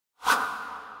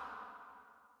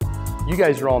you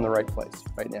guys are all in the right place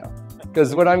right now.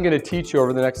 Because what I'm going to teach you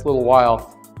over the next little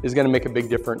while is going to make a big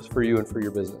difference for you and for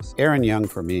your business. Aaron Young,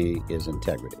 for me, is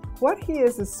integrity. What he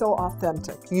is so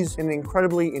authentic. He's an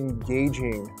incredibly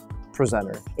engaging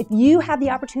presenter. If you have the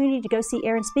opportunity to go see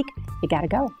Aaron speak, you got to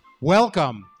go.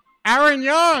 Welcome, Aaron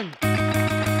Young.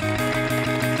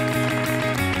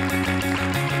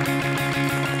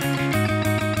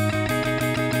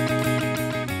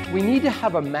 We need to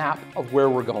have a map of where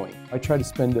we're going. I try to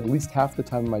spend at least half the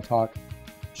time of my talk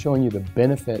showing you the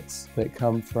benefits that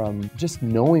come from just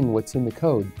knowing what's in the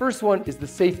code. First one is the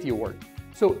safety award.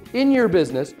 So in your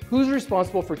business, who's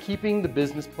responsible for keeping the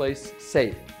business place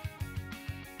safe?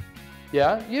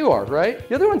 Yeah, you are, right?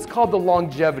 The other one's called the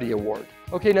longevity award.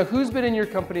 Okay, now who's been in your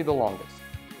company the longest?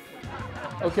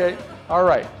 Okay, all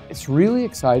right. It's really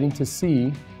exciting to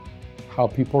see how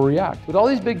people react. With all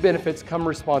these big benefits come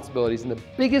responsibilities, and the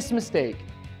biggest mistake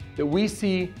that we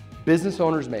see business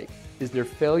owners make is their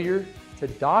failure to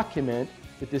document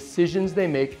the decisions they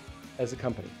make as a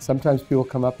company. Sometimes people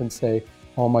come up and say,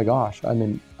 oh my gosh, I'm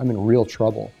in real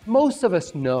trouble. Most of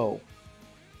us know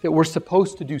that we're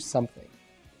supposed to do something,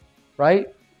 right?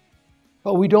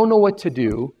 But we don't know what to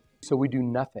do, so we do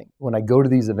nothing. When I go to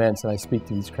these events and I speak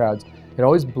to these crowds, it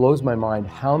always blows my mind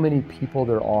how many people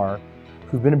there are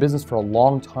who've been in business for a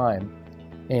long time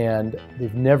and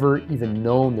they've never even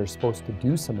known they're supposed to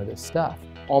do some of this stuff.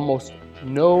 Almost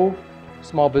no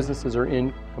small businesses are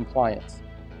in compliance.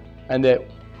 And that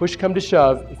push come to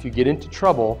shove, if you get into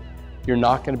trouble, you're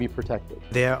not going to be protected.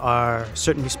 There are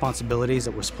certain responsibilities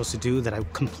that we're supposed to do that I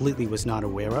completely was not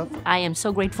aware of. I am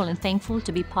so grateful and thankful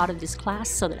to be part of this class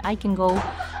so that I can go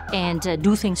and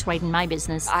do things right in my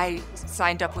business. I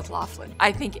signed up with Laughlin.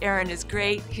 I think Aaron is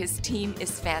great. His team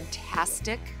is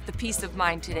fantastic. The peace of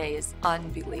mind today is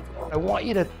unbelievable. I want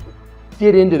you to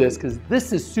get into this because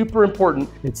this is super important.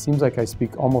 It seems like I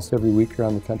speak almost every week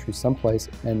around the country someplace,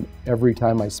 and every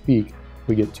time I speak,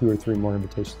 we get 2 or 3 more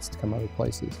invitations to come other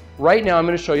places. Right now, I'm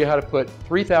going to show you how to put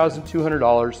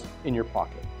 $3,200 in your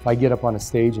pocket. If I get up on a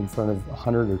stage in front of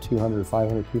 100 or 200 or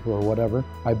 500 people or whatever,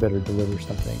 I better deliver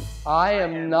something. I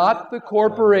am not the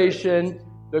corporation.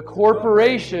 The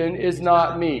corporation is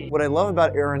not me. What I love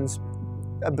about Aaron's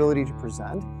ability to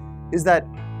present is that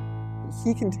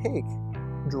he can take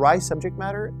dry subject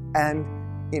matter and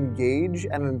engage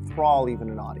and enthrall even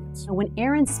an audience. When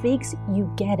Aaron speaks,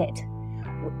 you get it.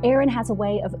 Aaron has a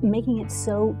way of making it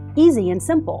so easy and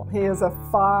simple. He is a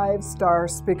 5-star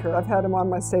speaker. I've had him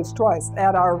on my stage twice.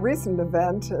 At our recent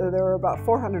event, there were about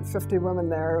 450 women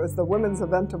there. It was the women's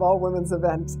event of all women's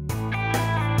events.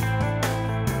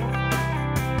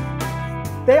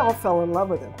 They all fell in love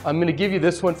with him. I'm going to give you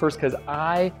this one first because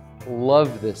I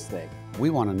love this thing. We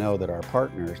want to know that our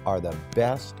partners are the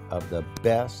best of the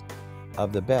best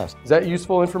of the best. Is that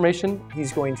useful information?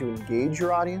 He's going to engage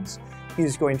your audience.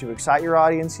 He's going to excite your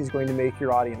audience. He's going to make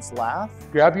your audience laugh.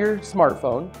 Grab your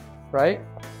smartphone, right?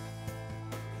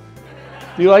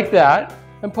 Do you like that?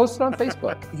 And post it on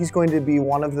Facebook. He's going to be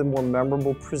one of the more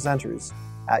memorable presenters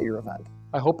at your event.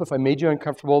 I hope if I made you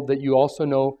uncomfortable that you also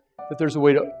know that there's a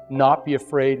way to not be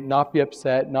afraid, not be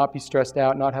upset, not be stressed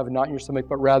out, not have a knot in your stomach,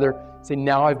 but rather say,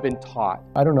 now I've been taught.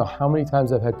 I don't know how many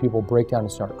times I've had people break down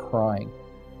and start crying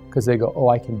because they go, oh,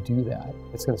 I can do that.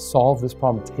 It's going to solve this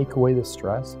problem, take away the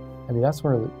stress. I mean, that's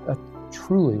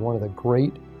truly one of the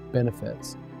great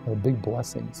benefits, the big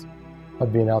blessings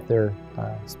of being out there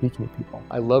speaking to people.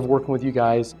 I love working with you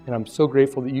guys, and I'm so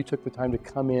grateful that you took the time to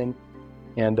come in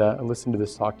and listen to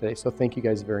this talk today. So thank you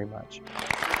guys very much.